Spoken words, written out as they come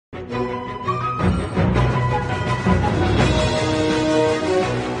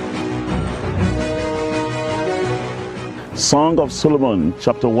Song of Solomon,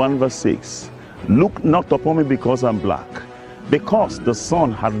 chapter 1, verse 6. Look not upon me because I'm black, because the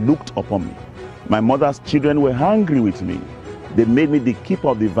sun had looked upon me. My mother's children were angry with me. They made me the keeper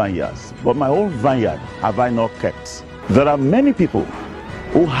of the vineyards, but my own vineyard have I not kept. There are many people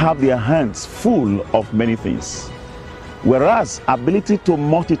who have their hands full of many things, whereas ability to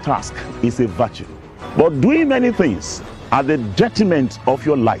multitask is a virtue. But doing many things at the detriment of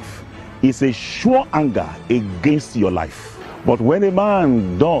your life is a sure anger against your life. But when a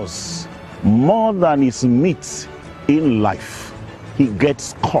man does more than is meet in life, he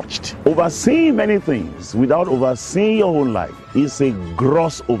gets scorched. Overseeing many things without overseeing your own life is a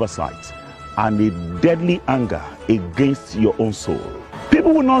gross oversight and a deadly anger against your own soul.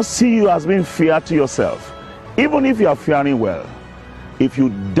 People will not see you as being fair to yourself, even if you are faring well. If you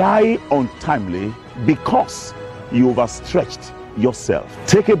die untimely because you overstretched yourself,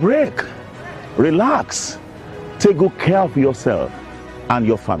 take a break, relax, take good care of yourself and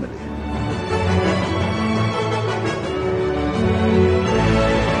your family.